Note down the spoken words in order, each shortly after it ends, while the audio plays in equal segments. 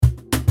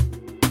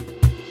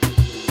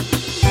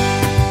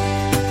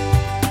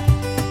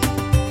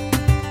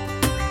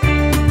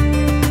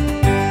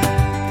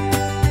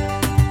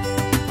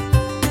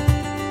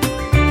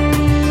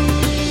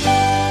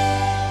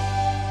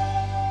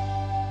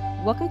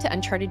to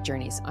Uncharted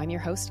Journeys. I'm your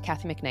host,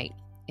 Kathy McKnight.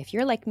 If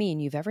you're like me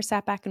and you've ever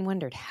sat back and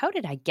wondered, how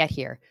did I get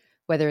here,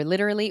 whether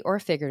literally or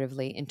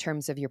figuratively in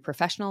terms of your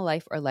professional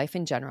life or life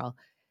in general,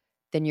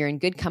 then you're in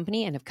good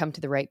company and have come to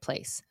the right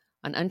place.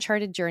 On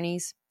Uncharted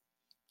Journeys,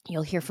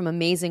 you'll hear from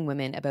amazing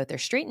women about their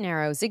straight and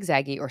narrow,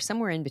 zigzaggy, or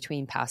somewhere in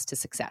between paths to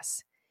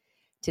success.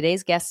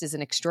 Today's guest is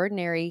an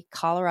extraordinary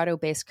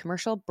Colorado-based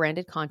commercial,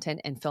 branded content,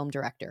 and film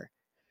director.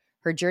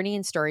 Her journey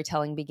in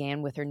storytelling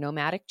began with her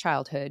nomadic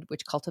childhood,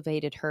 which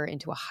cultivated her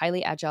into a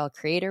highly agile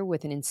creator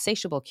with an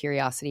insatiable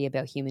curiosity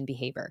about human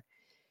behavior.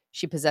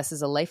 She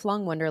possesses a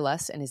lifelong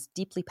wanderlust and is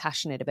deeply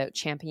passionate about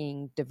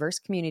championing diverse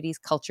communities,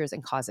 cultures,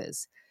 and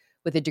causes.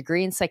 With a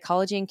degree in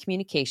psychology and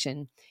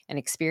communication and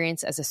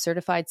experience as a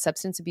certified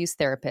substance abuse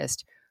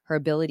therapist, her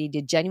ability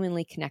to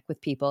genuinely connect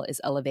with people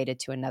is elevated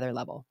to another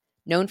level.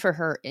 Known for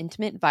her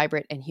intimate,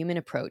 vibrant, and human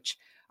approach,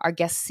 our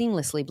guest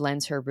seamlessly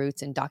blends her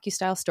roots in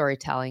docu-style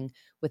storytelling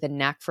with a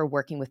knack for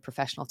working with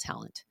professional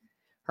talent.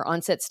 Her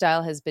on-set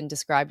style has been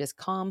described as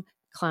calm,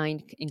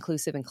 kind,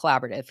 inclusive, and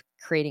collaborative,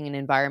 creating an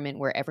environment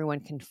where everyone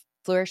can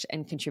flourish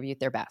and contribute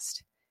their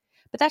best.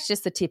 But that's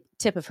just the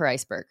tip of her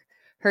iceberg.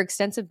 Her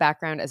extensive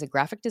background as a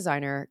graphic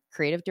designer,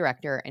 creative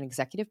director, and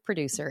executive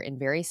producer in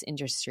various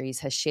industries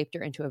has shaped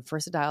her into a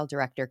versatile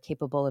director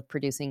capable of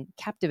producing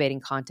captivating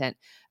content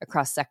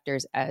across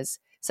sectors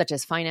such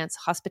as finance,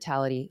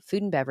 hospitality,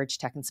 food and beverage,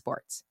 tech, and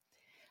sports.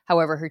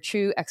 However, her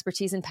true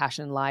expertise and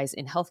passion lies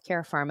in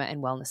healthcare, pharma,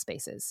 and wellness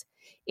spaces.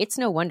 It's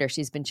no wonder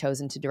she's been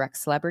chosen to direct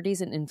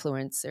celebrities and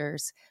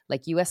influencers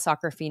like U.S.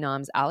 soccer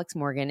phenoms Alex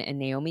Morgan and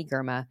Naomi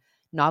Girma,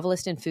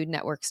 novelist and Food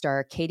Network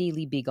star Katie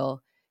Lee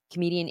Beagle,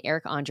 comedian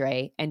Eric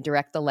Andre, and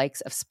direct the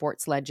likes of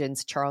sports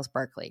legends Charles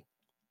Barkley.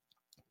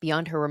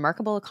 Beyond her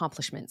remarkable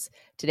accomplishments,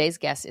 today's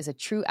guest is a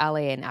true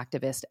ally and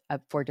activist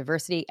for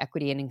diversity,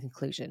 equity, and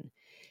inclusion.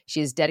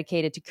 She is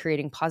dedicated to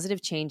creating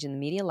positive change in the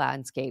media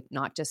landscape,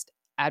 not just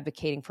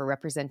advocating for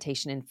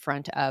representation in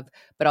front of,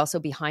 but also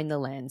behind the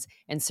lens,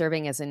 and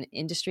serving as an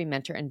industry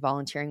mentor and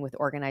volunteering with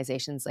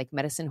organizations like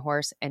Medicine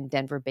Horse and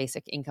Denver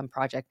Basic Income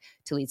Project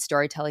to lead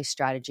storytelling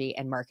strategy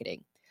and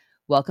marketing.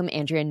 Welcome,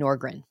 Andrea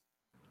Nordgren.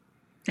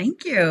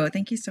 Thank you.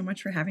 Thank you so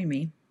much for having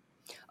me.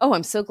 Oh,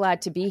 I'm so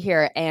glad to be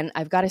here. And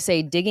I've got to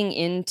say, digging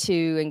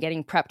into and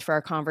getting prepped for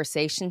our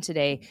conversation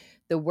today,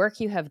 the work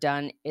you have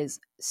done is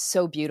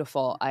so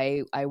beautiful.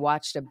 I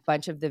watched a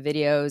bunch of the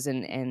videos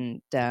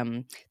and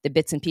the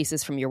bits and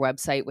pieces from your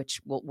website,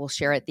 which we'll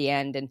share at the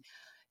end. And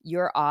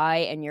your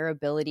eye and your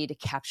ability to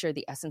capture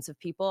the essence of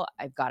people,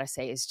 I've got to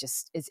say, is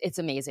just it's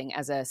amazing.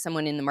 As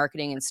someone in the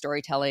marketing and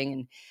storytelling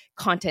and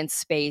content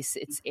space,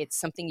 it's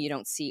something you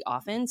don't see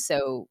often.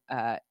 So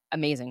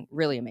amazing,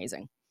 really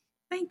amazing.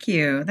 Thank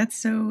you. That's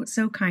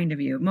so kind of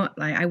you.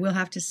 I will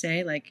have to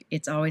say,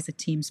 it's always a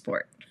team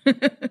sport.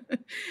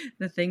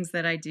 The things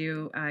that I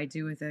do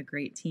with a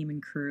great team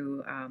and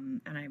crew,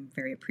 and I'm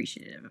very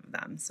appreciative of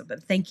them.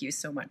 But thank you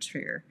so much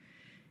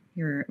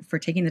for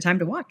taking the time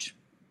to watch.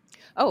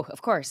 Oh,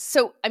 of course.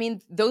 So, I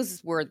mean,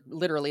 those were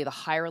literally the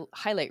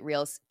highlight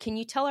reels. Can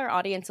you tell our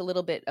audience a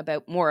little bit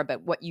more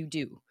about what you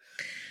do?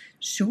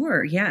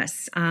 Sure.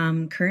 Yes.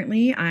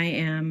 Currently, I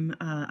am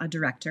a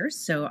director.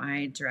 So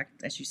I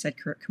direct, as you said,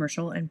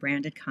 commercial and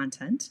branded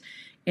content.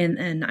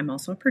 And I'm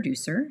also a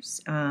producer.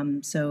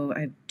 So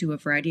I do a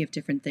variety of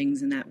different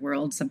things in that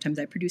world. Sometimes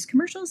I produce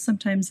commercials.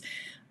 Sometimes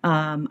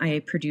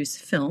I produce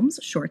films,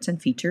 shorts, and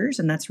features.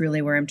 And that's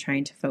really where I'm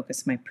trying to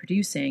focus my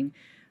producing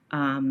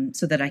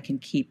so that I can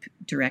keep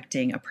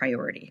directing a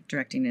priority.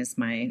 Directing is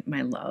my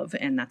love.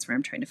 And that's where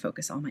I'm trying to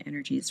focus all my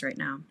energies right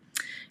now.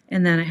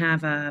 And then I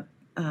have a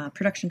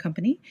production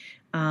company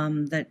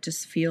that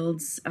just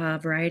fields a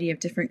variety of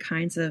different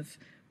kinds of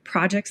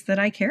projects that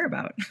I care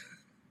about.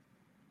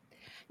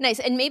 Nice.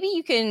 And maybe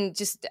you can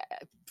just,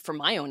 for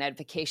my own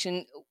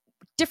edification,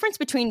 difference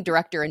between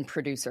director and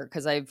producer,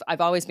 because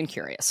I've always been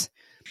curious.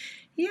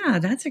 Yeah,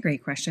 that's a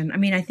great question. I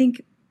mean, I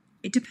think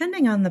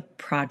depending on the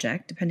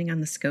project, depending on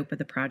the scope of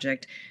the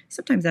project,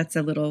 sometimes that's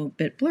a little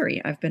bit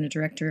blurry. I've been a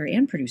director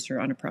and producer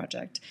on a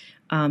project.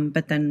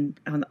 But then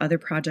on other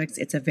projects,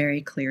 it's a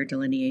very clear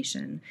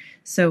delineation.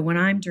 So when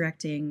I'm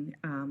directing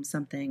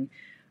something,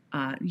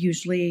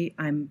 usually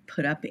I'm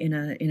put up in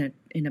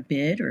a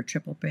bid or a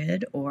triple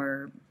bid,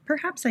 or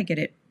perhaps I get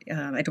it.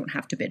 I don't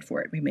have to bid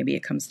for it. Maybe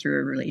it comes through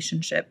a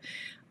relationship.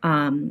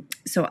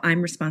 So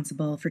I'm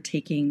responsible for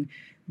taking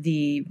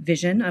the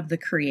vision of the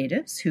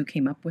creatives who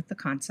came up with the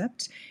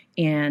concept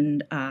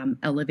and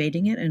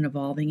elevating it and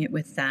evolving it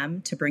with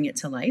them to bring it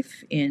to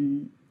life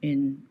in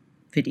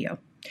video.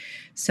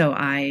 So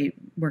I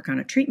work on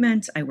a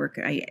treatment.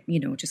 I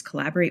just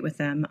collaborate with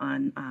them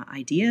on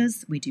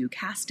ideas. We do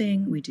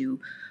casting. We do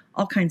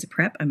all kinds of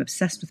prep. I'm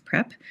obsessed with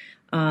prep,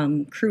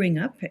 crewing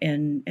up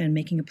and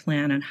making a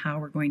plan on how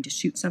we're going to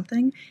shoot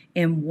something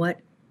and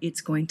what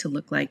it's going to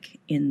look like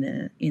in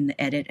the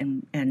edit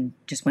and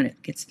just when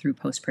it gets through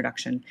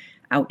post-production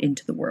out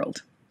into the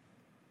world.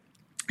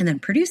 And then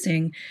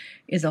producing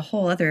is a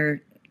whole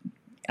other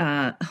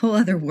whole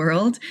other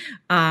world.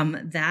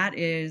 That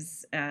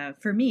is,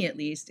 for me at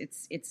least,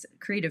 it's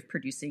creative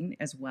producing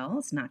as well.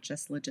 It's not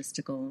just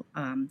logistical,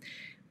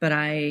 but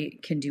I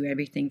can do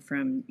everything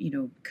from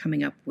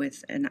coming up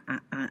with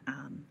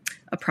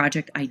a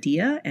project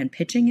idea and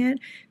pitching it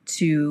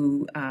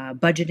to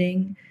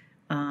budgeting,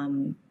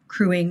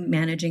 crewing,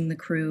 managing the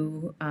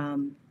crew,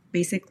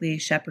 basically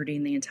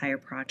shepherding the entire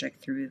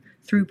project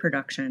through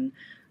production.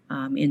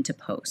 Into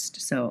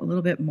post. So a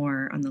little bit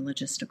more on the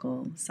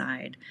logistical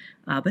side.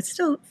 But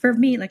still, for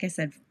me, like I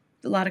said,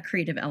 a lot of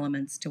creative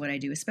elements to what I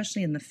do,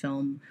 especially in the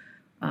film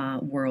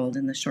world,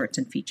 in the shorts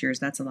and features.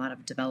 That's a lot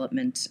of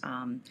development,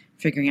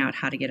 figuring out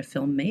how to get a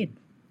film made.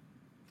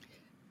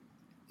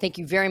 Thank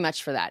you very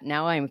much for that.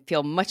 Now I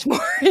feel much more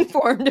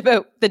informed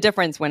about the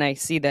difference when I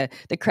see the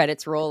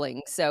credits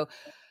rolling. So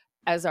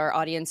as our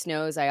audience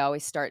knows, I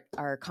always start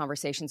our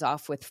conversations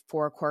off with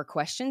 4 core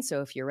questions.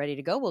 So if you're ready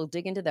to go, we'll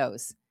dig into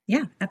those.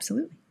 Yeah,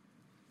 absolutely.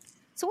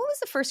 So what was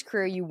the first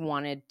career you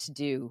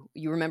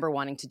remember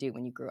wanting to do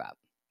when you grew up?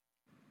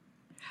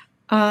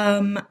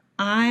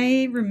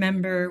 I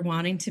remember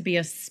wanting to be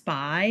a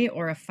spy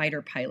or a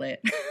fighter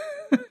pilot.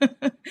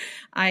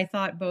 I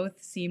thought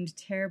both seemed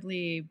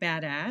terribly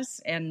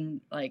badass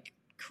and like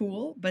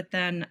cool, but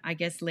then I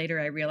guess later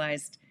I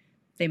realized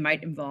they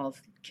might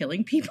involve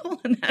killing people,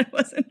 and that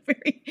wasn't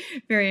very,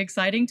 very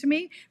exciting to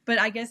me. But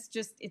I guess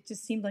it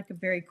just seemed like a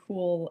very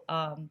cool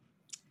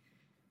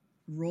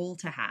role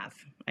to have,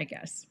 I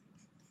guess.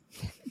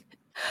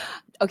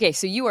 Okay,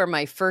 so you are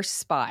my first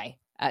spy.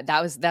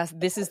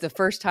 This is the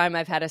first time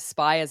I've had a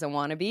spy as a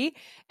wannabe,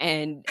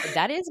 and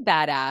that is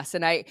badass.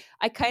 And I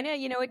kind of,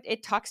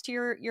 it talks to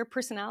your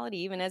personality,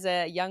 even as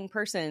a young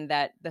person,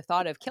 that the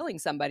thought of killing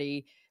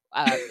somebody,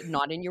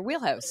 not in your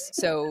wheelhouse.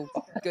 So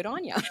good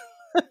on you.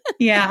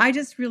 Yeah, I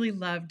just really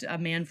loved A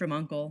Man from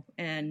U.N.C.L.E.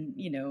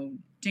 and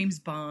James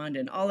Bond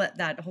and all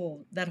that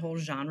whole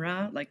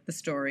genre, like the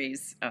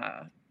stories,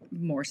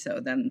 more so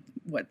than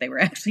what they were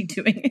actually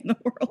doing in the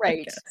world.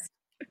 Right.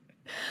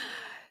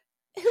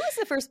 Who was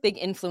the first big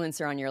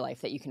influencer on your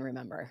life that you can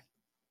remember?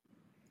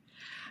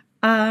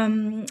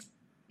 I'm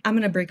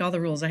going to break all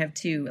the rules. I have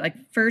 2. Like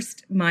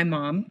first, my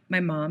mom. My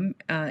mom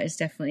is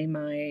definitely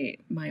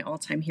my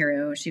all-time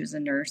hero. She was a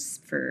nurse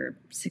for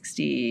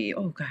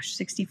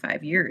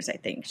 65 years, I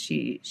think.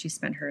 She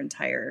spent her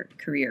entire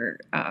career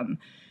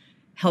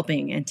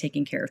helping and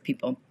taking care of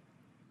people.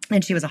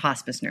 And she was a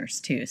hospice nurse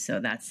too, so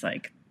that's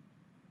like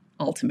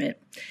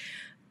ultimate.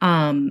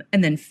 And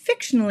then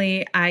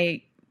fictionally,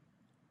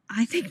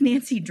 I think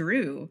Nancy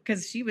Drew,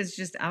 because she was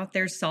just out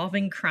there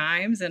solving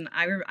crimes. And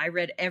I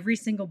read every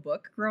single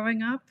book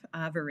growing up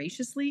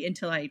voraciously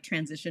until I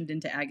transitioned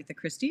into Agatha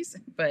Christie's.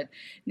 But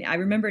I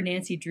remember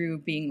Nancy Drew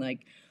being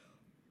like,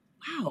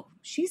 wow,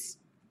 she's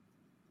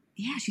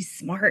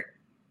smart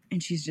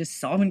and she's just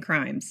solving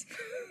crimes.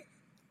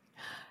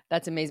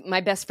 That's amazing. My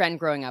best friend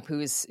growing up,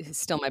 who is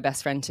still my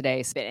best friend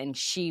today, and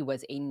she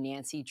was a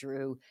Nancy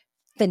Drew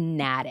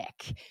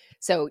fanatic.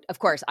 So, of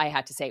course, I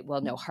had to say,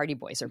 well, no, Hardy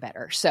Boys are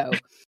better. So,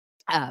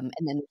 and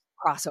then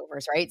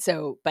crossovers, right?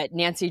 So, but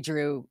Nancy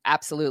Drew,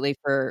 absolutely.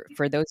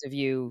 For those of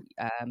you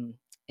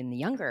in the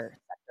younger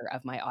sector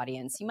of my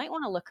audience, you might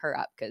want to look her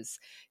up because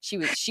she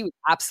was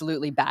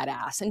absolutely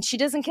badass, and she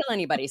doesn't kill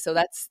anybody. So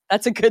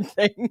that's a good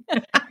thing,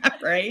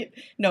 right?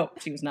 No,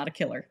 she was not a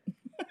killer.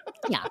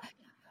 Yeah.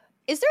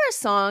 Is there a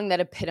song that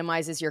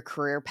epitomizes your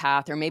career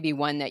path, or maybe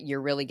one that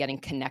you're really getting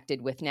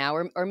connected with now,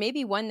 or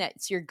maybe one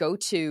that's your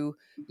go-to,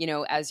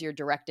 as you're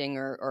directing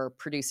or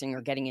producing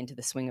or getting into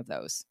the swing of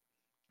those?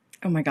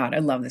 Oh my God, I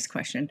love this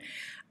question.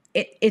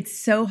 It's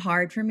so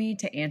hard for me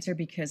to answer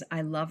because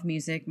I love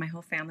music. My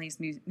whole family's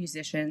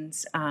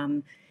musicians.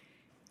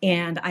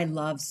 And I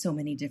love so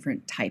many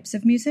different types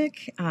of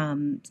music.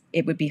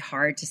 It would be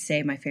hard to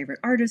say my favorite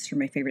artist or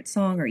my favorite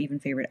song or even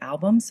favorite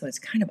album. So it's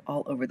kind of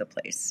all over the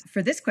place.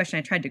 For this question,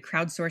 I tried to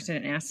crowdsource it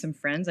and ask some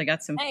friends. I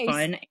got some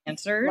fun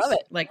answers. Love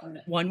it. Like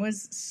one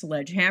was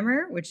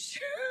Sledgehammer, which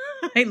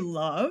I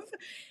love.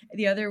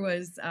 The other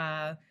was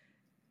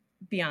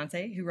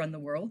Beyonce, Who Run the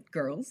World,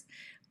 Girls.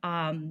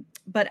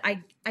 But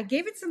I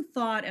gave it some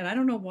thought, and I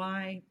don't know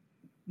why.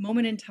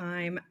 Moment in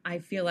time, I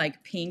feel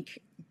like Pink,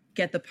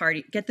 Get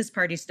This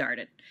Party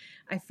Started.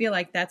 I feel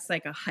like that's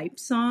like a hype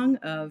song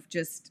of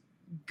just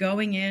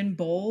going in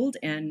bold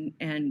and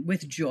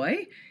with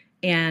joy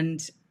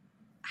and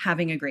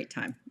having a great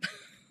time.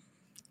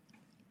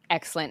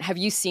 Excellent. Have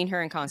you seen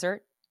her in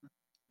concert?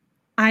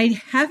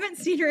 I haven't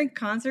seen her in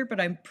concert, but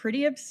I'm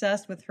pretty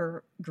obsessed with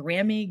her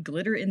Grammy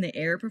Glitter in the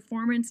Air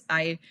performance.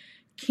 I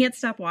can't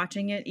stop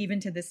watching it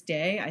even to this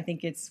day. I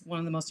think it's one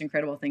of the most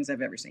incredible things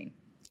I've ever seen.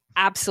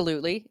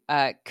 Absolutely.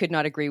 Could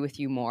not agree with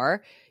you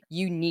more.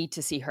 You need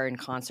to see her in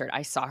concert.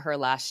 I saw her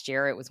last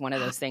year. It was one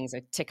of those things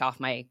I tick off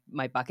my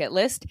bucket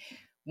list.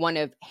 One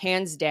of,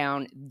 hands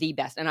down, the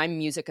best. And I'm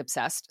music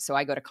obsessed, so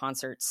I go to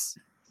concerts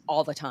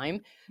all the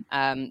time.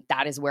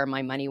 That is where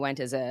my money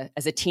went as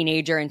a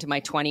teenager into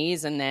my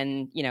 20s. And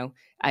then,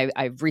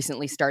 I've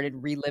recently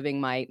started reliving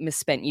my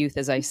misspent youth,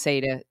 as I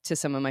say to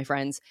some of my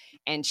friends.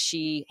 And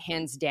she,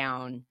 hands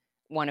down,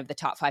 one of the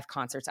top 5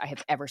 concerts I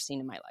have ever seen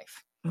in my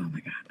life. Oh my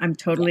God. I'm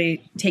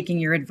totally taking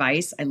your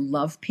advice. I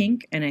love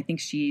Pink, and I think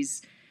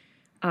she's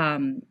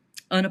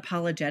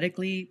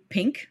unapologetically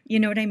Pink. You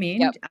know what I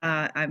mean? Yep.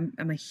 I'm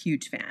a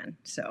huge fan.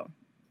 So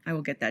I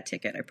will get that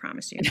ticket. I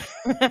promise you.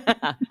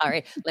 All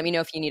right. Let me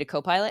know if you need a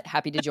co-pilot.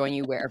 Happy to join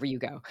you wherever you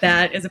go.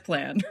 That is a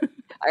plan.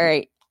 All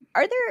right.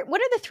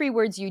 What are the 3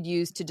 words you'd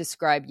use to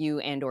describe you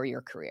and or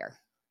your career?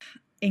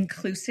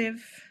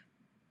 Inclusive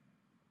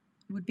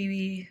would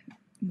be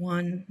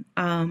one.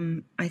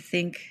 I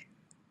think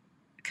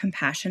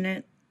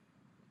compassionate.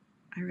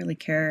 I really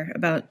care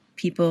about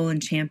people and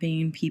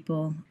championing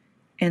people.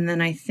 And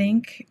then I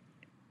think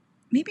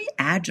maybe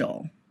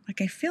agile.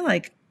 Like, I feel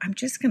like I'm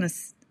just going to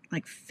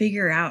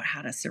figure out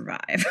how to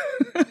survive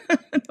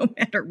no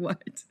matter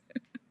what.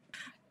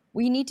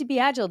 We need to be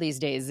agile these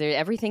days.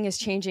 Everything is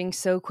changing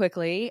so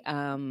quickly,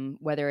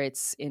 whether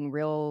it's in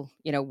real,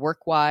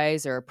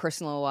 work-wise or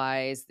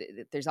personal-wise,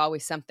 there's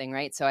always something,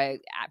 right? So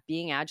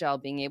being agile,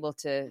 being able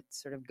to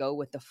sort of go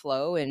with the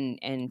flow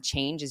and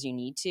change as you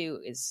need to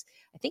is,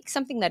 I think,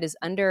 something that is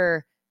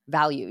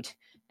undervalued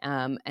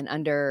and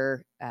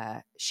under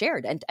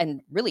shared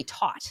and really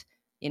taught.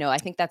 I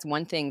think that's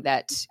one thing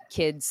that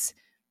kids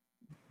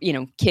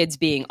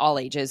being all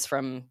ages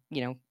from,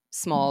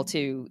 small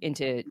to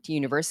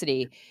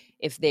university,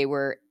 if they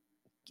were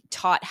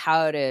taught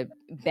how to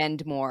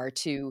bend more,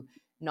 to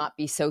not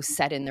be so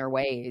set in their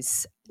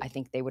ways, I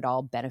think they would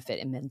all benefit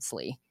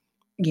immensely.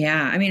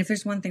 Yeah. I mean, if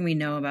there's one thing we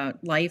know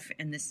about life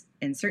and this,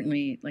 and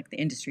certainly like the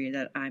industry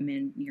that I'm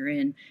in, you're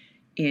in,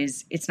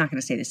 is it's not going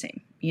to stay the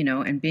same,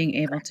 and being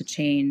able to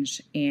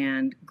change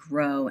and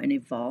grow and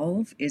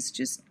evolve is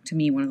just, to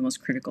me, one of the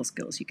most critical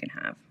skills you can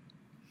have.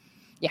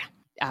 Yeah,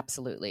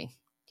 absolutely.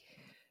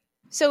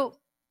 So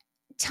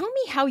tell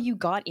me how you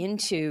got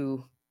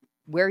into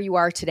where you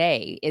are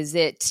today. Is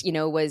it,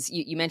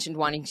 you mentioned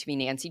wanting to be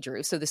Nancy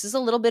Drew. So this is a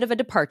little bit of a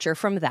departure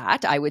from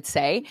that, I would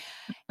say.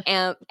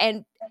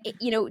 And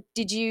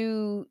did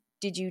you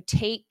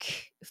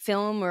take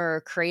film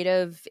or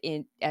creative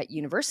at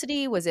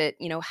university? Was it,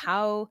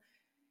 how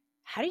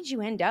did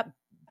you end up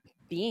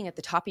being at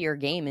the top of your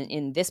game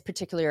in this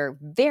particular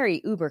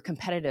very uber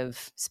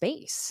competitive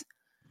space?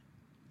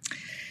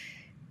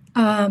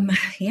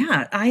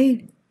 Yeah,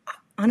 I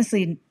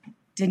honestly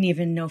didn't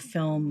even know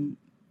film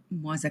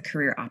was a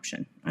career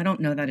option. I don't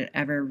know that it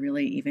ever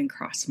really even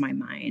crossed my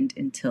mind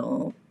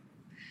until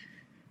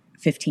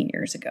 15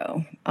 years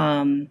ago.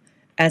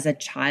 As a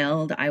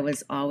child, I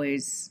was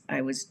always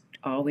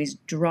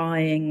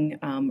drawing,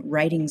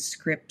 writing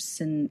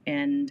scripts,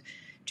 and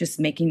just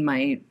making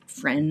my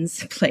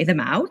friends play them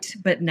out,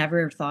 but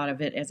never thought of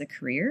it as a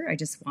career. I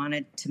just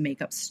wanted to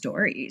make up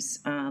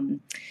stories.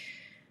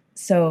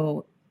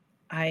 So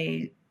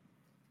I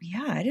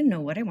didn't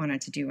know what I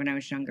wanted to do when I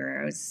was younger.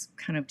 I was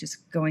kind of just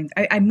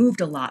I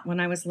moved a lot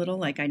when I was little.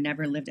 Like, I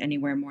never lived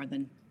anywhere more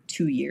than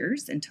 2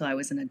 years until I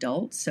was an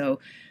adult. So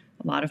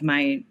a lot of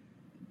my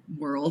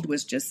world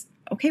was just,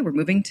 okay, we're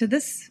moving to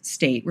this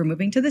state. We're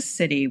moving to this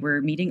city.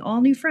 We're meeting all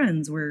new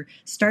friends. We're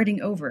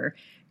starting over.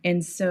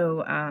 And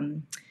so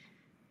I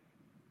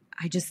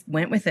just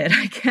went with it,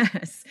 I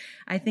guess.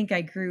 I think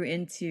I grew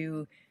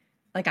into,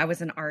 I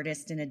was an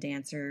artist and a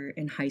dancer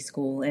in high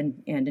school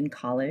and in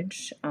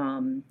college.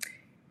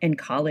 In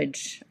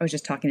college, I was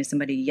just talking to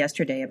somebody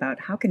yesterday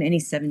about how can any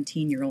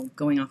 17-year-old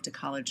going off to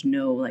college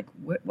know,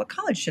 what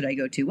college should I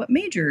go to? What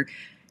major?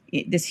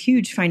 This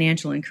huge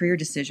financial and career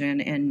decision.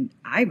 And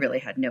I really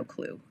had no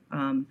clue.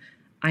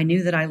 I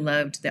knew that I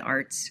loved the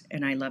arts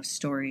and I loved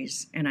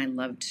stories and I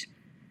loved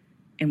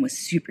and was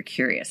super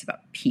curious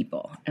about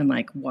people and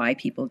why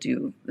people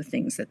do the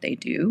things that they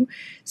do.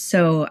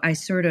 So I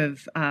sort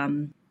of,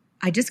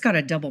 I just got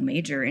a double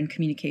major in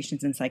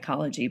communications and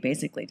psychology,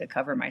 basically to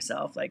cover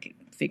myself,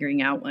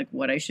 figuring out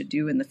what I should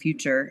do in the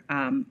future.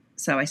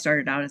 So I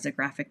started out as a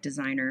graphic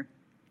designer.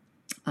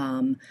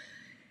 And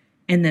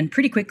then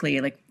pretty quickly,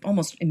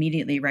 almost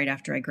immediately right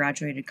after I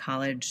graduated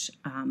college,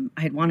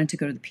 I had wanted to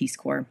go to the Peace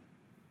Corps.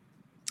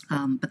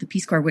 But the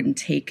Peace Corps wouldn't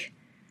take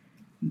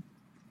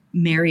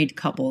married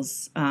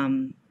couples,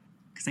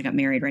 because I got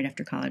married right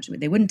after college.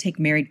 They wouldn't take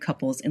married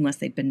couples unless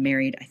they'd been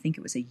married, I think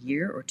it was a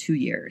year or 2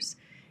 years.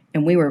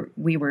 And we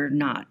were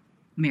not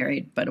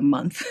married but a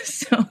month.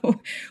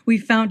 So we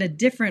found a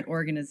different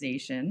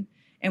organization.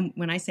 And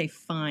when I say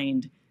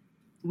find,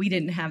 we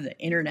didn't have the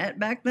internet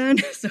back then.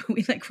 So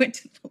we went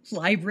to the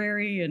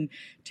library and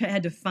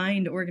had to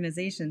find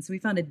organizations. So we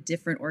found a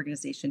different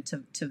organization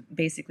to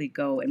basically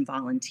go and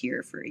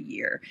volunteer for a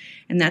year.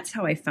 And that's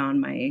how I found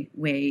my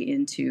way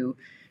into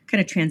kind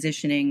of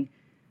transitioning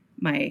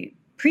my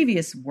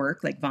previous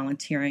work,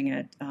 volunteering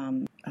at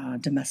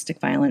domestic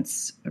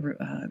violence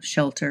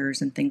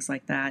shelters and things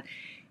like that,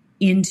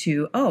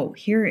 into,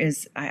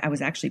 I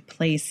was actually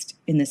placed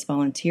in this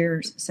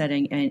volunteer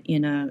setting and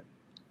in a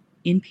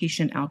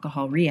inpatient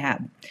alcohol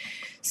rehab.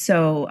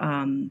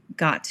 So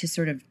got to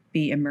sort of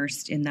be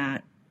immersed in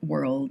that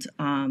world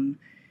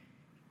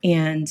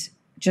and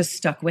just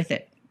stuck with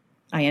it.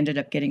 I ended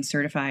up getting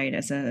certified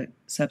as a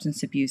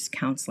substance abuse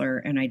counselor,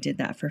 and I did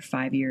that for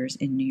 5 years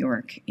in New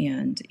York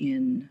and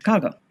in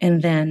Chicago.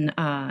 And then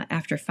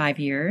after 5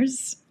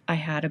 years, I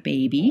had a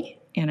baby,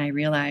 and I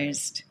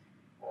realized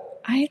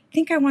I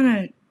think I want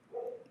to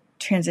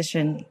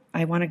transition.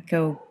 I want to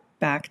go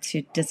back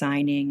to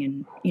designing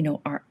and,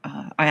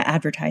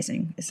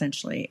 advertising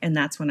essentially. And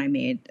that's when I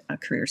made a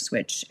career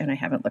switch, and I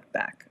haven't looked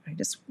back.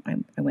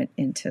 I went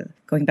into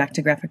going back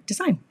to graphic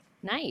design.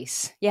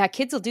 Nice. Yeah.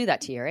 Kids will do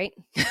that to you, right?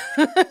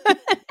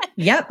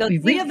 Yep.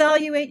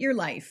 Reevaluate your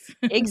life.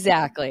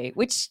 Exactly.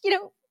 Which,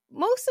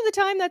 most of the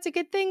time that's a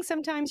good thing.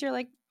 Sometimes you're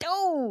like,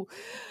 oh.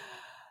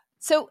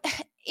 So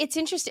it's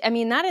interesting. I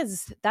mean,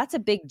 that's a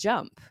big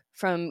jump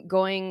from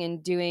going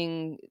and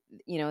doing,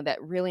 that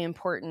really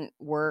important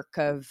work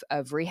of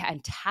rehab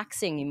and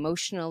taxing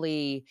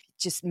emotionally,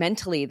 just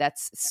mentally,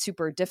 that's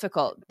super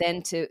difficult.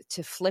 Then to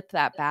flip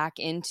that back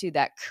into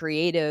that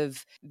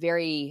creative,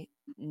 very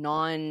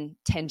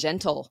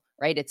non-tangential,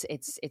 right?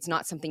 It's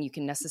not something you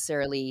can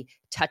necessarily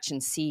touch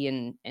and see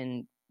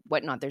and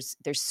whatnot.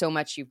 There's so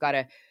much, you've got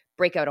to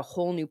break out a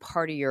whole new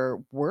part of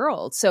your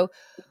world. So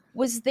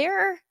was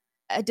there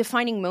a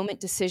defining moment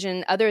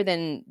decision other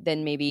than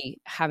maybe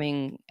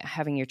having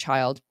your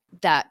child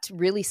that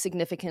really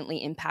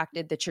significantly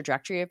impacted the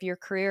trajectory of your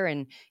career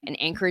and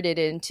anchored it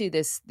into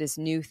this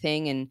new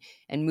thing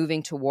and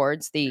moving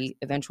towards the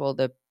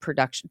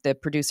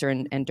producer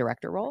and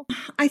director role?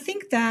 I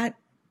think that,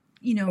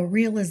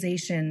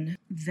 realization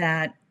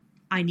that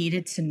I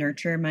needed to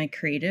nurture my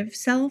creative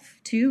self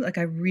too. Like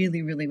I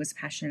really, really was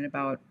passionate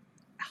about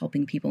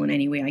helping people in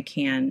any way I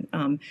can.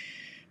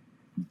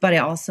 But I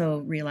also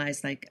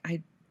realized like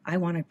I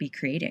want to be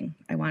creating.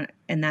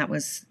 And that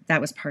was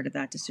part of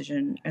that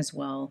decision as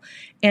well.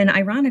 And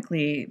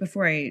ironically,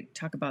 before I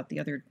talk about the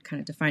other kind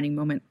of defining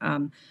moment,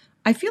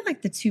 I feel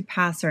like the two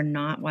paths are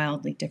not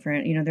wildly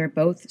different. They're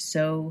both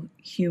so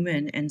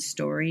human and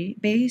story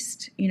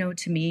based.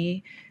 To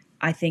me,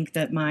 I think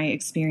that my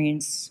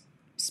experience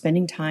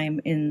spending time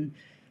in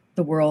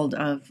the world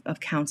of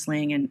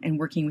counseling and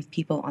working with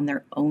people on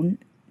their own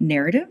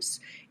narratives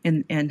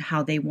and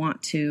how they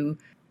want to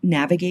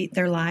navigate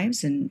their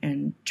lives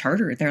and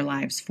charter their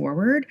lives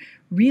forward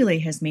really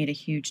has made a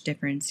huge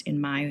difference in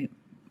my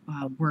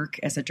work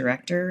as a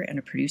director and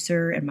a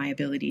producer and my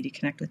ability to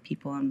connect with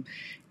people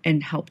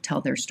and help tell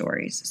their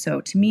stories.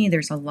 So to me,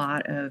 there's a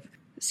lot of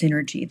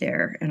synergy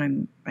there,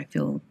 and I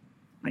feel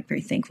like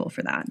very thankful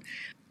for that.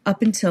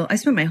 Up until I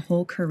spent my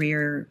whole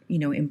career,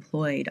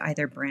 employed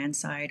either brand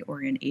side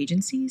or in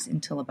agencies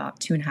until about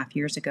 2.5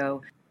 years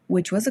ago,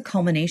 which was a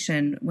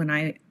culmination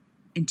when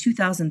in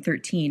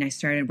 2013, I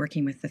started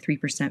working with the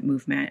 3%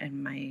 movement,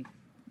 and my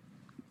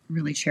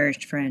really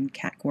cherished friend,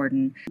 Kat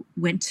Gordon,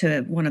 went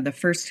to one of the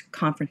first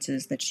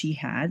conferences that she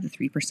had, the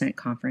 3%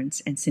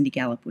 conference, and Cindy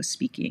Gallup was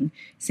speaking.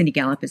 Cindy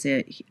Gallup is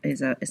a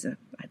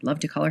I'd love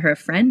to call her a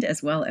friend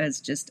as well as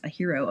just a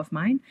hero of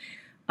mine.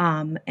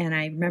 And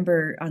I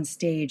remember on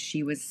stage,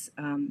 she was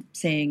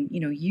saying,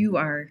 you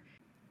are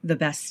the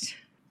best,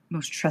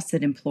 most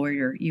trusted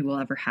employer you will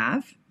ever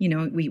have.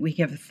 We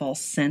have a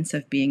false sense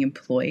of being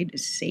employed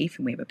is safe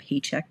and we have a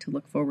paycheck to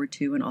look forward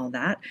to and all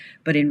that.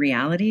 But in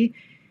reality,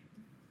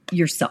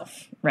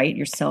 yourself, right?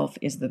 Yourself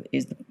is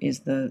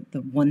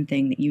the one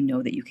thing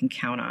that that you can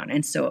count on.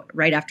 And so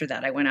right after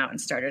that, I went out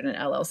and started an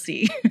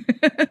LLC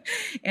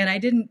and I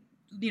didn't,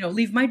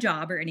 leave my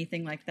job or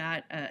anything like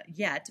that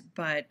yet.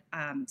 But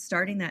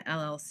starting that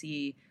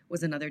LLC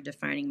was another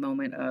defining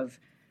moment of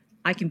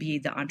I can be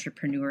the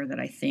entrepreneur that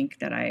I think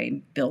that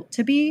I'm built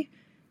to be.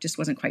 Just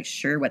wasn't quite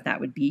sure what that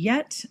would be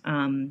yet.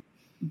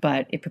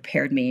 But it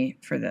prepared me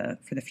for the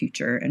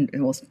future and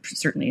well,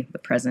 certainly the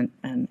present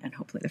and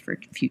hopefully the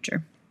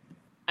future.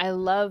 I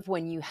love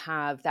when you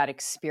have that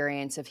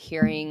experience of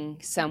hearing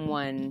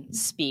someone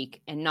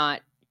speak and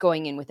not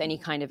going in with any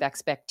kind of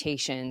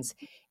expectations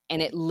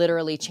and it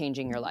literally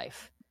changing your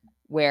life,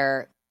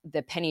 where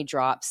the penny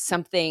drops,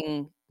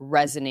 something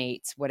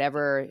resonates,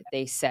 whatever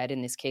they said,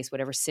 in this case,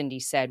 whatever Cindy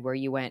said, where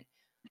you went,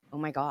 oh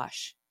my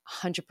gosh,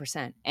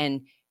 100%.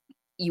 And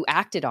you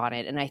acted on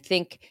it. And I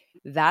think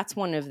that's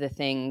one of the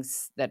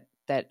things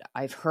that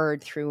I've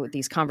heard through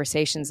these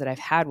conversations that I've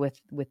had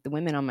with the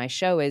women on my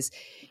show is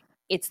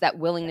it's that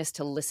willingness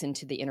to listen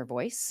to the inner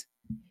voice.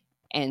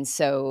 And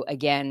so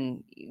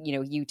again,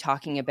 you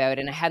talking about,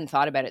 and I hadn't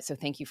thought about it. So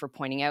thank you for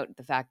pointing out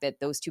the fact that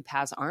those two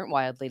paths aren't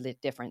wildly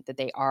different, that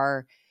they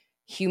are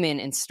human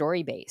and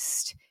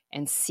story-based,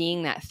 and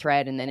seeing that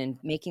thread and then in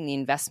making the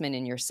investment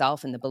in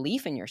yourself and the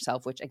belief in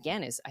yourself, which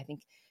again is, I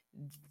think,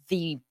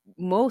 the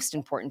most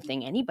important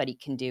thing anybody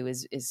can do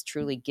is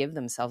truly give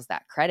themselves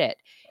that credit.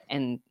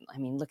 And I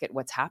mean, look at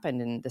what's happened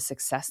and the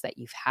success that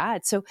you've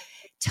had. So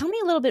tell me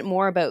a little bit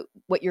more about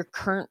what your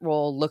current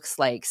role looks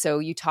like. So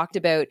you talked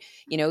about,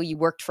 you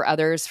worked for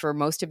others for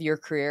most of your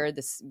career.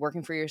 This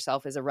working for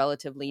yourself is a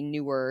relatively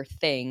newer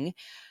thing.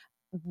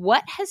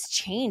 What has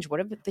changed?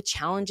 What are the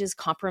challenges,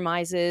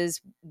 compromises?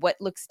 What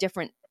looks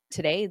different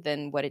today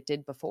than what it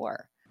did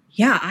before?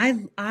 Yeah,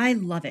 I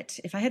love it.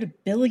 If I had $1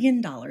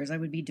 billion, I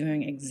would be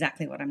doing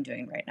exactly what I'm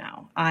doing right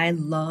now. I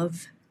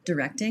love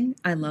directing.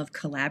 I love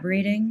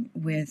collaborating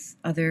with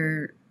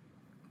other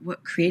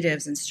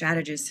creatives and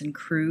strategists and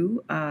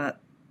crew.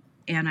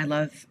 And I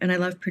love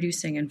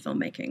producing and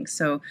filmmaking.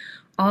 So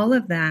all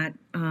of that,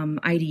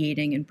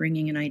 ideating and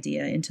bringing an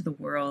idea into the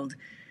world,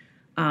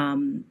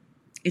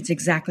 it's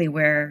exactly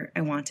where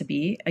I want to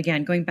be.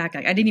 Again, going back,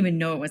 I didn't even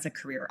know it was a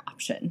career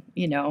option.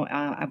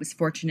 I was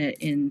fortunate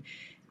in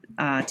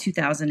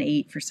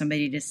 2008 for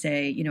somebody to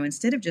say,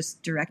 instead of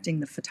just directing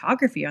the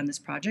photography on this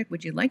project,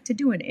 would you like to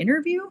do an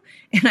interview?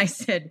 And I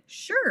said,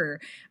 sure.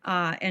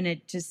 And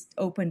it just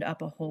opened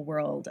up a whole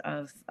world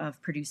of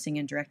producing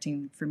and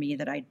directing for me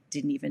that I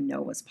didn't even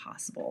know was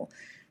possible.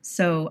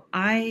 So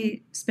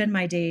I spend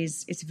my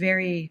days,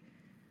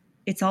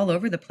 it's all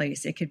over the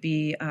place. It could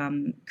be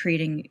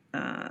creating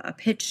a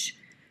pitch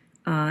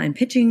and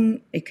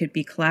pitching. It could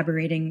be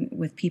collaborating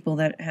with people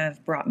that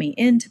have brought me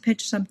in to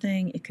pitch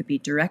something. It could be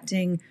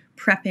directing,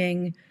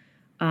 prepping,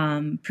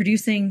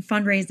 producing,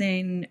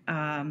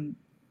 fundraising,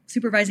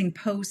 supervising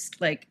post.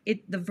 The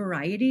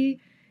variety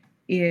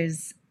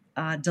is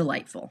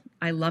delightful.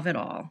 I love it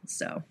all.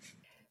 So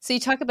you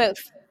talk about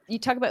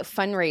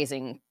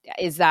fundraising.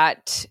 Is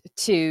that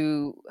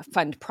to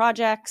fund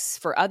projects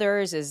for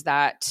others? Is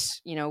that,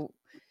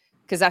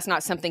 because that's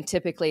not something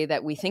typically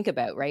that we think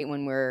about, right?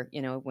 When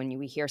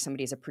we hear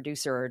somebody's a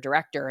producer or a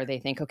director, they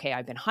think, okay,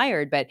 I've been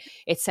hired, but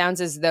it sounds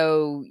as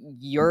though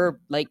you're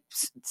like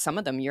some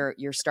of them,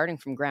 you're starting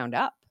from ground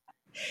up.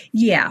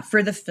 Yeah,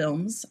 for the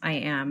films, I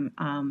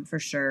am for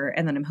sure.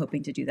 And then I'm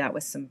hoping to do that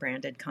with some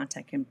branded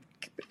content.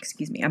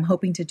 I'm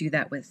hoping to do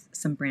that with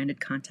some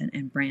branded content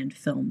and brand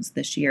films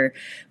this year.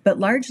 But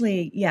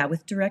largely, yeah,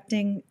 with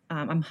directing,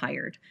 I'm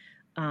hired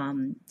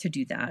to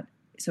do that.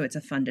 So it's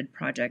a funded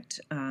project.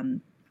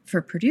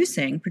 For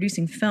producing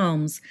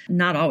films,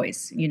 not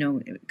always.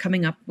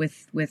 Coming up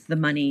with the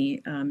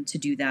money to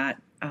do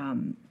that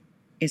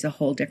is a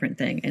whole different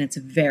thing, and it's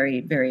very,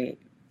 very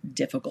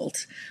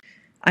difficult.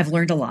 I've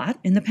learned a lot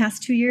in the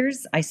past 2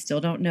 years. I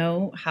still don't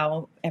know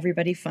how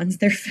everybody funds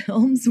their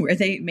films.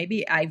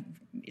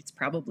 It's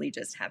probably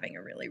just having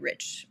a really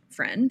rich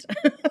friend,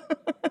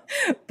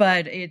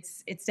 but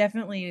it's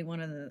definitely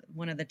one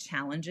of the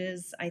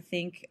challenges, I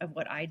think, of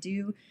what I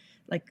do,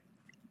 like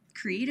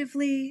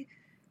creatively,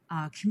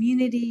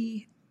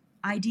 community,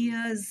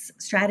 ideas,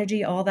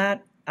 strategy, all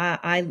that.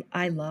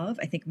 I love.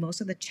 I think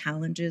most of the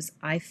challenges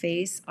I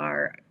face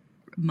are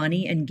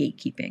money and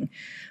gatekeeping.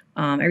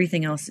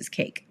 Everything else is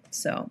cake.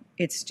 So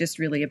it's just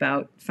really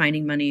about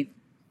finding money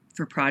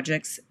for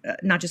projects,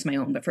 not just my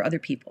own, but for other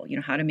people,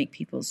 how to make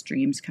people's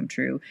dreams come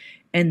true.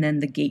 And then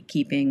the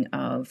gatekeeping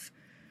of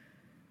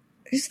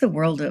just the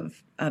world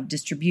of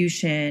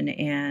distribution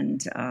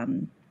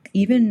and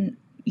even,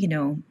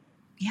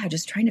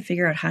 just trying to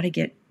figure out how to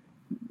get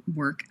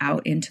work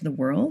out into the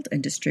world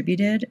and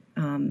distributed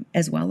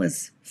as well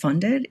as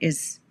funded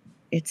it's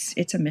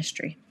a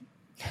mystery.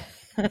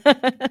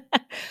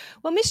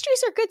 Well,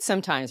 mysteries are good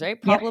sometimes,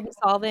 right? Problem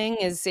solving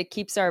it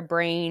keeps our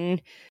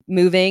brain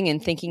moving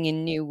and thinking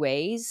in new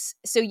ways.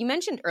 So you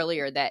mentioned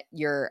earlier that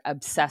you're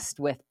obsessed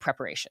with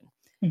preparation.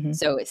 Mm-hmm.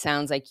 So it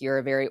sounds like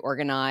you're very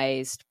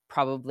organized,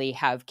 probably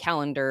have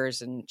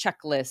calendars and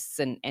checklists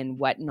and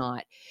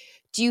whatnot.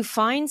 Do you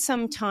find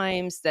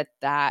sometimes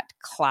that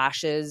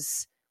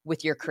clashes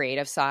with your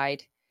creative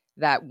side,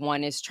 that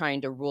one is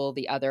trying to rule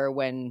the other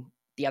when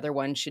the other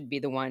one should be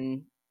the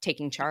one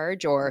taking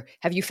charge? Or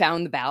have you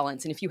found the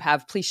balance? And if you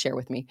have, please share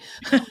with me.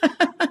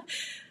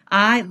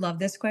 I love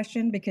this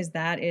question because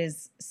that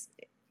is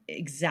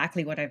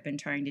exactly what I've been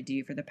trying to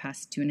do for the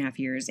past 2.5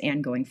 years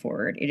and going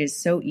forward. It is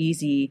so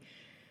easy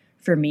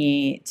for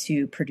me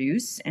to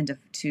produce and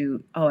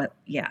to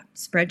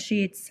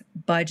spreadsheets,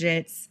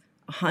 budgets,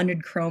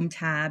 100 Chrome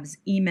tabs,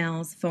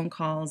 emails, phone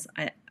calls.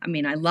 I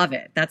love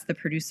it. That's the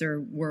producer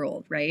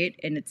world, right?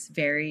 And it's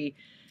very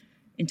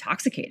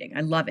intoxicating.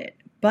 I love it.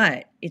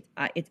 But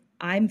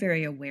I'm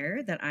very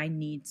aware that I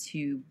need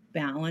to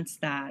balance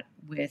that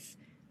with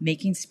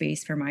making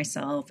space for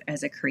myself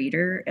as a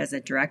creator, as a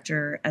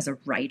director, as a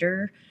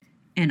writer,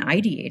 an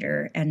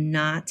ideator, and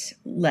not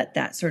let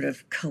that sort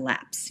of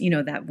collapse,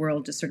 that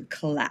world just sort of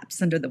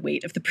collapse under the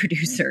weight of the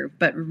producer,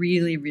 but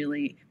really,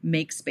 really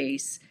make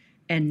space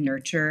and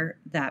nurture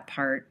that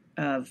part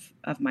of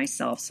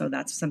myself. So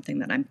that's something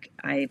that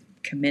I'm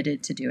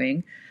committed to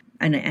doing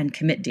and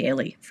commit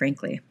daily,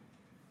 frankly.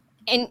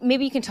 And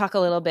maybe you can talk a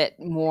little bit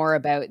more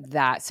about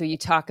that. So you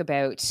talk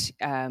about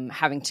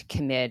having to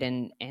commit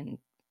and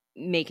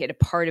make it a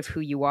part of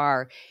who you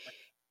are.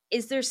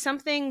 Is there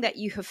something that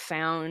you have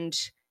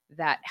found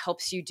that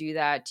helps you do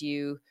that?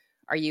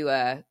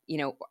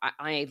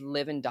 I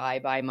live and die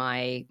by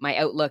my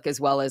Outlook,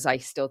 as well as I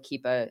still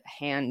keep a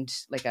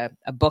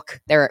book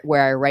there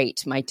where I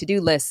write my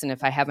to-do lists. And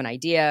if I have an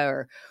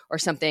idea or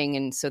something,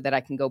 and so that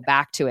I can go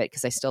back to it,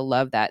 because I still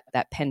love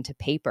that pen to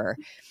paper.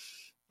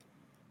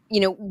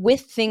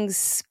 With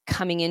things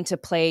coming into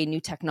play, new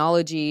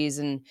technologies,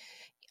 and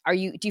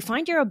do you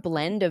find you're a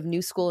blend of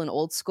new school and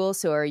old school?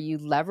 So are you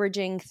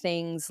leveraging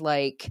things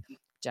like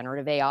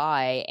generative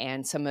AI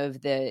and some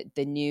of the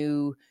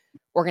new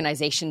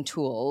organization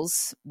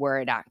tools where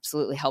it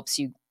absolutely helps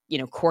you,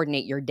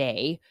 coordinate your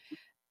day?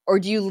 Or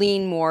do you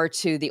lean more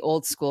to the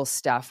old school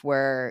stuff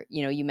where,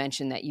 you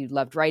mentioned that you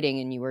loved writing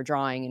and you were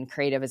drawing and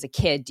creative as a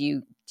kid?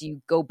 Do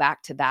you go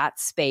back to that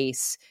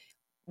space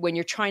when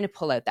you're trying to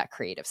pull out that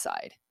creative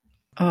side?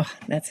 Oh,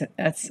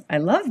 I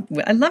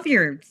love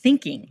your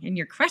thinking, and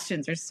your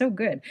questions are so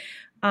good.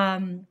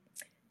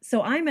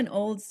 So I'm an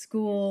old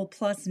school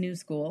plus new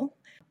school.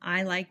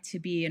 I like to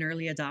be an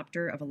early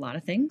adopter of a lot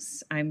of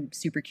things. I'm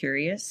super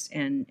curious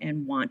and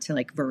want to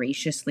like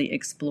voraciously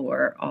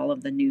explore all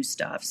of the new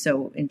stuff.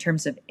 So in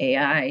terms of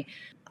AI,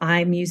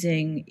 I'm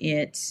using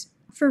it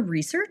for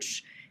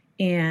research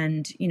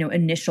and,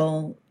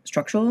 initial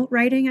structural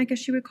writing, I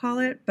guess you would call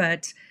it.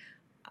 But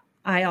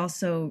I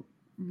also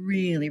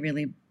really,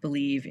 really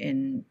believe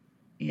in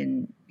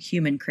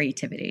human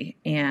creativity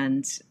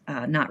and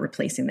not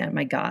replacing that.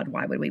 My God,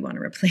 why would we want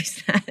to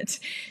replace that?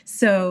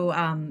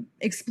 So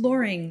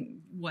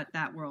exploring what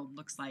that world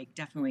looks like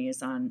definitely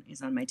is on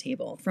my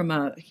table. From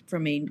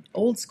an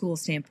old school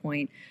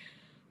standpoint,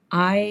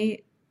 I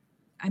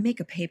make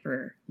a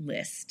paper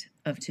list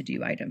of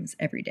to-do items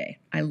every day.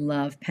 I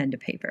love pen to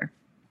paper,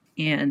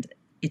 and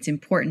it's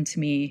important to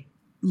me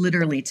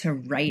literally to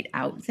write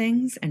out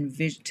things and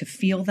to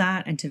feel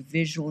that and to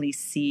visually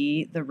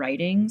see the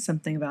writing.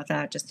 Something about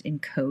that just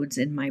encodes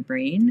in my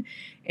brain.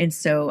 And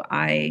so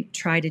I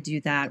try to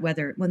do that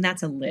when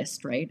that's a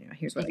list, right?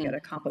 Here's what I got to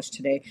accomplish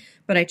today.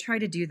 But I try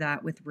to do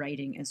that with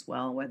writing as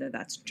well, whether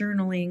that's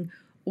journaling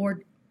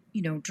or,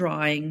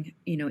 drawing.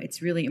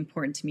 It's really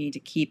important to me to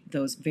keep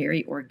those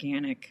very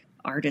organic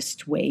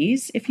artist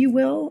ways, if you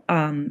will,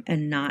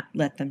 and not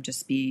let them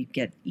just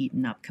get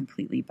eaten up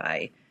completely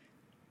by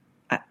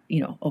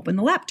open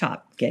the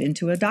laptop, get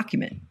into a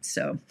document.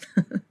 So,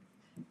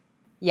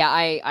 yeah,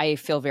 I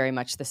feel very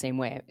much the same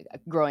way.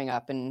 Growing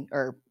up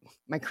or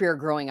my career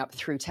growing up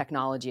through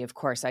technology, of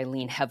course, I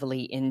lean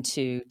heavily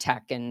into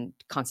tech and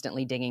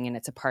constantly digging, and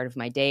it's a part of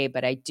my day.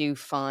 But I do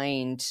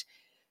find,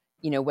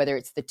 whether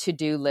it's the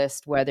to-do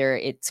list, whether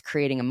it's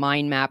creating a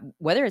mind map,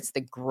 whether it's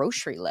the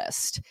grocery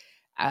list,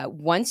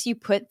 once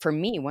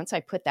I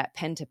put that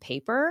pen to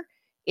paper,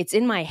 it's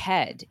in my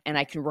head and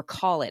I can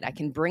recall it. I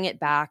can bring it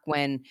back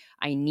when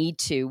I need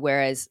to.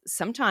 Whereas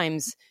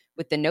sometimes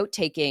with the note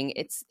taking,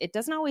 it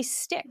doesn't always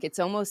stick. It's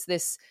almost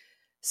this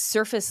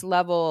surface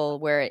level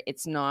where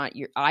it's not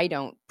I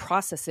don't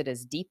process it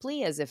as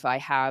deeply as if I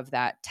have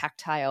that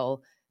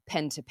tactile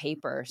pen to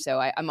paper. So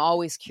I'm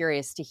always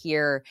curious to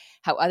hear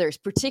how others,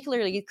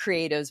 particularly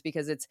creatives,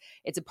 because it's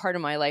a part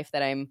of my life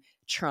that I'm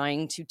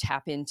trying to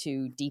tap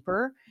into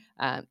deeper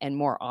and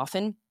more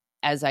often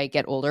as I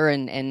get older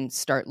and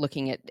start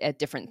looking at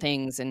different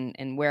things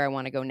and where I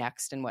want to go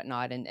next and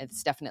whatnot. And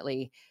it's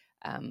definitely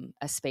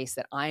a space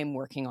that I'm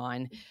working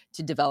on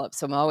to develop.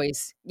 So I'm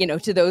always,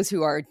 to those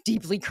who are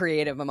deeply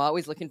creative, I'm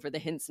always looking for the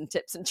hints and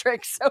tips and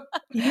tricks. So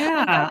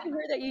yeah, I'm glad to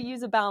hear that you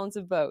use a balance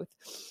of both.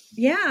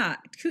 Yeah.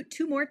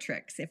 Two more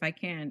tricks, if I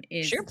can,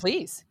 is sure,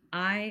 please.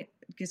 I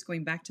just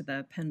going back to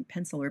the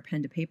pencil or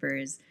pen to paper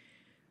is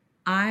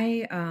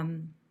I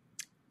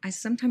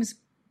sometimes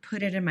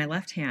put it in my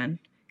left hand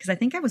because I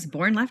think I was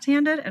born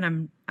left-handed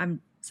and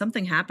I'm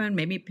something happened.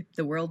 Maybe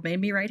the world made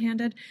me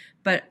right-handed,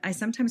 but I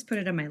sometimes put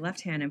it in my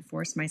left hand and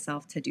force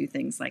myself to do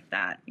things like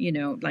that,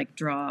 like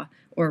draw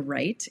or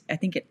write. I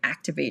think it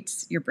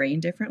activates your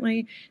brain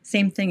differently.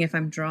 Same thing if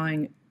I'm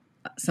drawing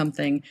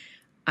something,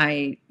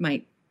 I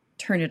might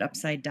turn it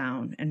upside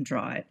down and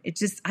draw it. It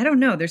just, I don't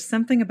know. There's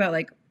something about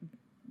like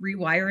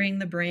rewiring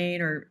the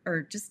brain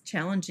or just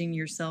challenging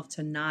yourself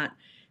to not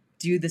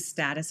do the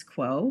status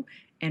quo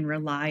and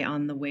rely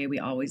on the way we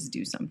always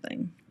do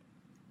something.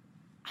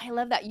 I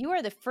love that. You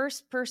are the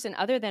first person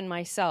other than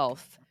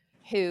myself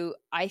who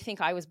I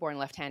think I was born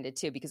left-handed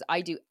too, because I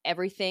do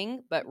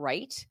everything but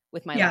write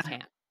with my left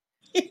hand.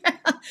 Yeah.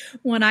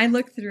 When I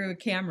look through a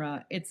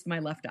camera, it's my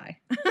left eye.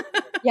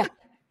 Yeah.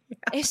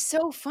 It's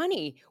so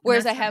funny.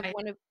 Whereas I have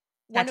one of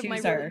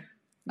my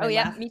oh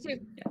yeah, left. Me too.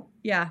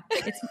 Yeah.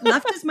 It's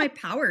left is my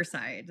power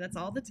side. That's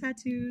all the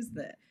tattoos.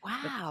 The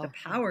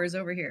power is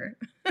over here.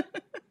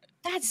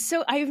 That's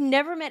so, I've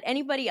never met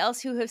anybody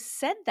else who has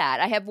said that.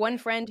 I have one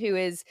friend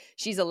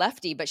she's a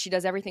lefty, but she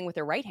does everything with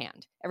her right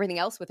hand, everything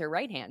else with her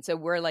right hand. So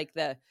we're like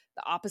the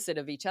opposite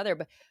of each other,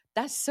 but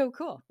that's so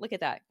cool. Look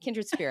at that.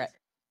 Kindred spirit.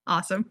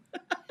 Awesome.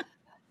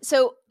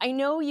 So I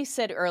know you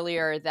said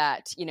earlier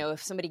that,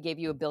 if somebody gave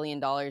you $1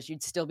 billion,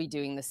 you'd still be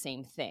doing the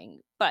same thing.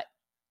 But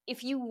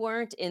if you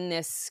weren't in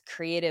this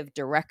creative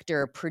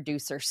director,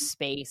 producer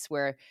space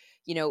where,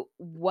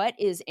 what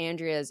is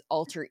Andrea's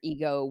alter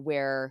ego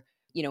where,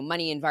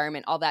 money,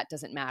 environment, all that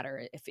doesn't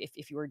matter.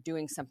 If you were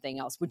doing something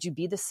else, would you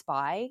be the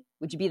spy?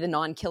 Would you be the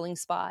non-killing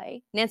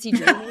spy? Nancy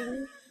Drew,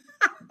 maybe?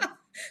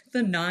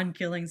 The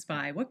non-killing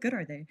spy. What good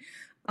are they?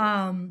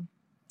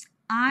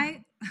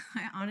 I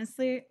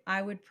honestly,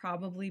 I would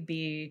probably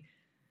be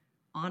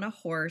on a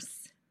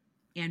horse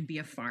and be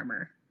a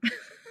farmer.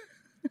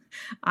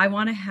 I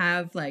want to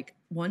have like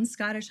one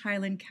Scottish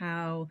Highland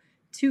cow,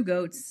 2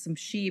 goats, some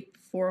sheep,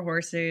 4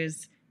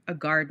 horses, a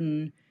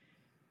garden,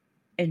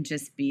 and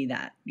just be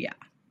that. Yeah,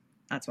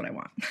 that's what I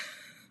want.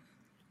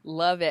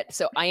 Love it.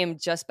 So I am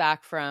just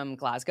back from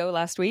Glasgow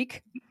last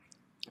week.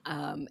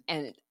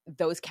 And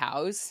those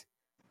cows,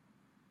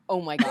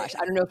 oh my gosh.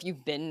 I don't know if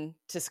you've been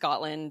to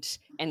Scotland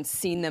and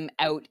seen them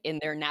out in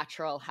their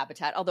natural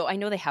habitat, although I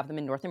know they have them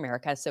in North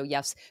America. So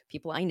yes,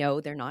 people I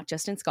know, they're not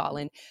just in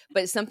Scotland,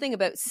 but something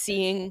about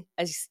seeing,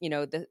 as you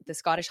know, the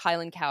Scottish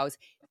Highland cows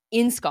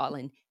in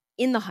Scotland,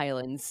 in the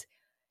Highlands.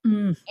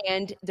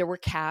 And there were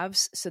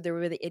calves. So there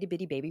were the itty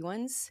bitty baby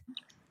ones.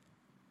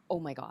 Oh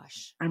my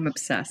gosh. I'm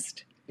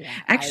obsessed. Yeah,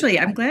 actually,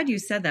 I'm glad you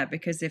said that,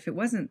 because if it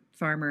wasn't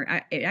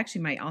farmer, it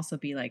actually might also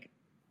be like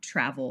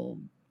travel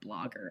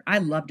blogger. I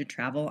love to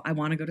travel. I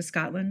want to go to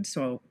Scotland.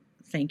 So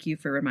thank you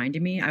for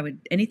reminding me.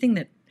 Anything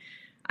that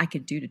I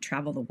could do to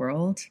travel the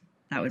world,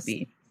 that would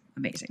be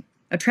amazing.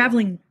 A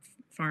traveling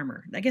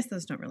farmer. I guess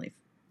those don't really.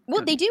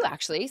 Well, they do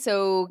actually.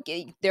 So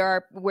there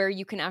are where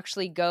you can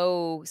actually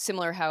go,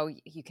 similar how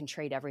you can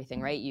trade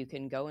everything, right? You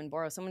can go and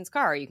borrow someone's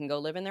car. You can go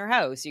live in their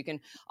house. You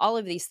can, all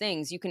of these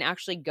things, you can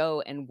actually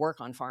go and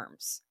work on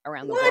farms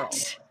around the world.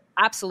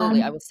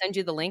 Absolutely. I will send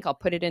you the link. I'll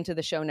put it into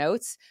the show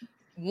notes.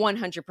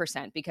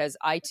 100%, because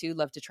I too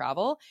love to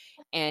travel.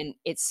 And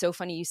it's so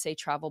funny you say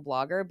travel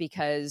blogger,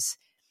 because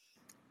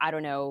I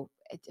don't know,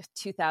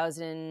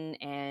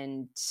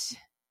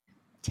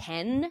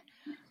 2010,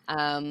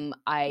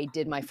 I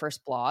did my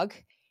first blog,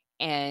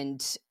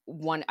 and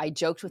I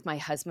joked with my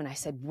husband. I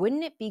said,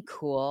 wouldn't it be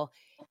cool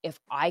if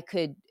I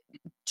could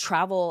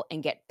travel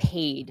and get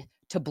paid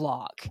to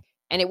blog?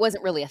 And it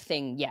wasn't really a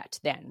thing yet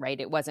then, right?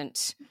 It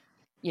wasn't,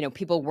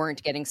 people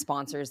weren't getting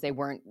sponsors. They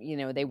weren't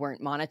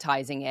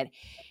monetizing it.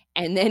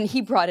 And then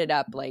he brought it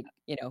up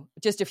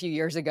just a few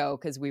years ago,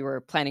 because we were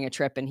planning a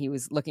trip and he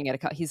was looking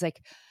at he's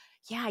like,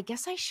 yeah, I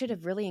guess I should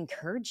have really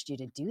encouraged you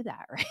to do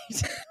that,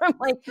 right? I'm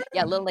like,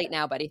 yeah, a little late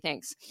now, buddy.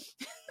 Thanks.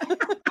 Oh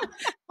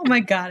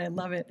my God, I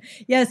love it.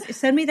 Yes,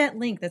 send me that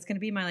link. That's going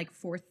to be my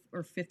fourth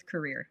or fifth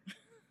career.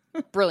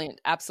 Brilliant.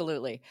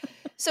 Absolutely.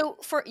 So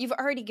you've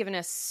already given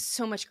us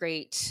so much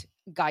great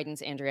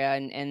guidance, Andrea,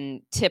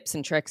 and tips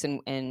and tricks.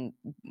 And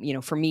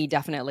for me,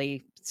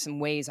 definitely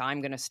some ways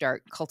I'm going to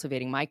start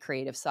cultivating my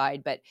creative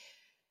side. But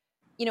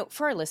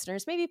for our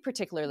listeners, maybe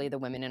particularly the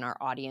women in our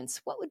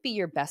audience, what would be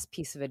your best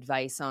piece of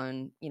advice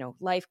on,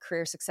 life,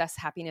 career, success,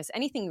 happiness,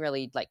 anything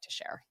really you'd like to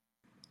share?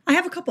 I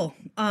have a couple.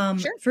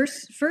 Sure.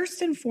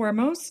 First and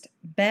foremost,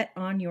 bet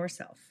on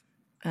yourself.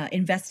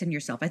 Invest in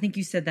yourself. I think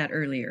you said that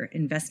earlier,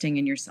 investing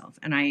in yourself.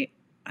 And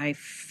I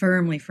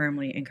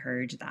firmly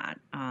encourage that.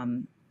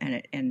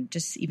 And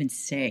just even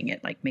saying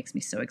it makes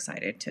me so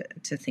excited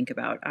to think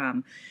about.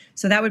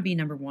 So that would be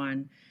number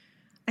one.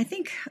 I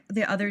think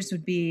the others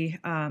would be,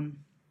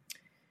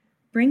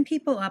 bring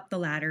people up the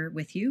ladder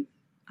with you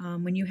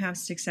when you have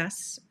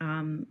success.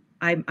 I'm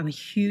a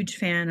huge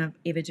fan of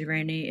Ava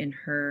DuVernay in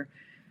her,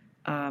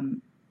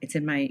 it's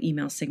in my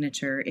email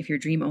signature, if your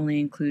dream only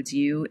includes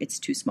you, it's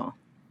too small.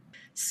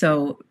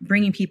 So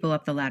bringing people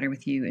up the ladder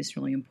with you is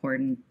really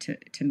important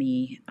to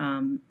me.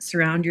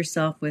 Surround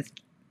yourself with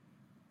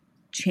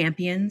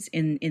champions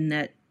in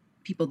that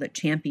people that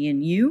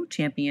champion you,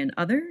 champion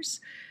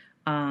others,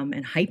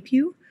 and hype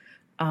you.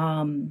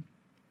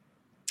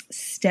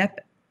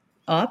 Step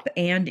up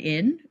and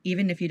in,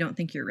 even if you don't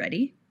think you're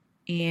ready.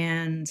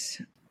 And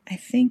I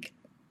think,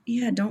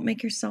 don't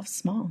make yourself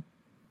small.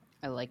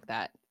 I like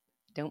that.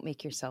 Don't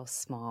make yourself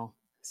small.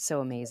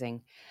 So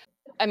amazing.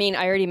 I mean,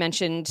 I already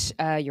mentioned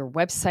your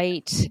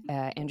website,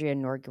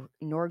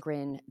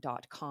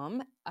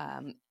 AndreaNordgren.com.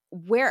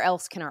 Where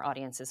else can our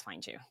audiences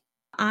find you?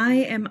 I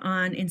am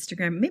on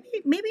Instagram.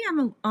 Maybe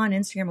I'm on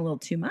Instagram a little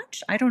too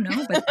much. I don't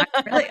know, but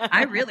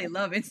I really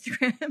love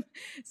Instagram.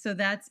 So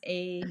that's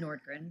a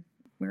Nordgren,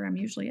 where I'm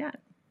usually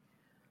at.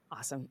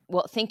 Awesome.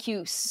 Well, thank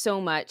you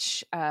so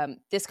much.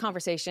 This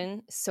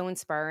conversation, so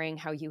inspiring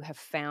how you have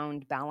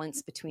found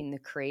balance between the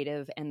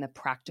creative and the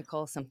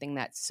practical, something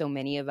that so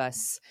many of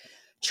us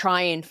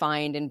try and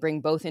find and bring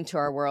both into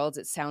our worlds.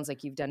 It sounds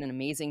like you've done an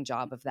amazing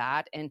job of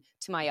that. And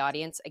to my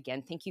audience,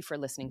 again, thank you for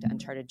listening to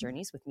Uncharted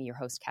Journeys with me, your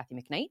host, Kathy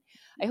McKnight.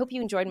 I hope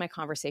you enjoyed my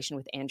conversation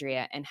with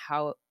Andrea and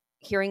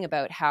hearing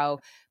about how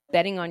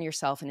betting on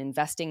yourself and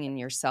investing in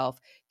yourself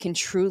can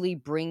truly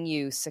bring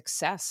you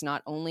success,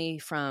 not only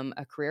from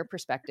a career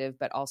perspective,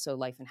 but also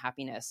life and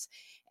happiness.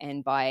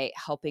 And by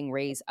helping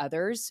raise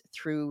others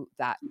through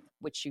that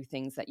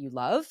things that you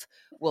love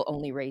will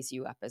only raise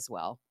you up as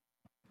well.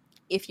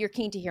 If you're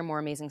keen to hear more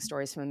amazing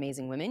stories from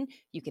amazing women,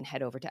 you can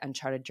head over to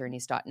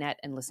unchartedjourneys.net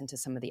and listen to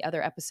some of the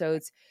other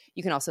episodes.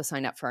 You can also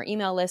sign up for our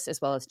email list,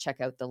 as well as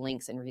check out the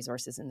links and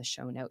resources in the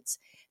show notes.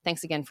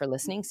 Thanks again for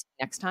listening. See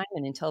you next time.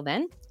 And until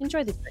then,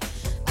 enjoy the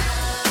journey.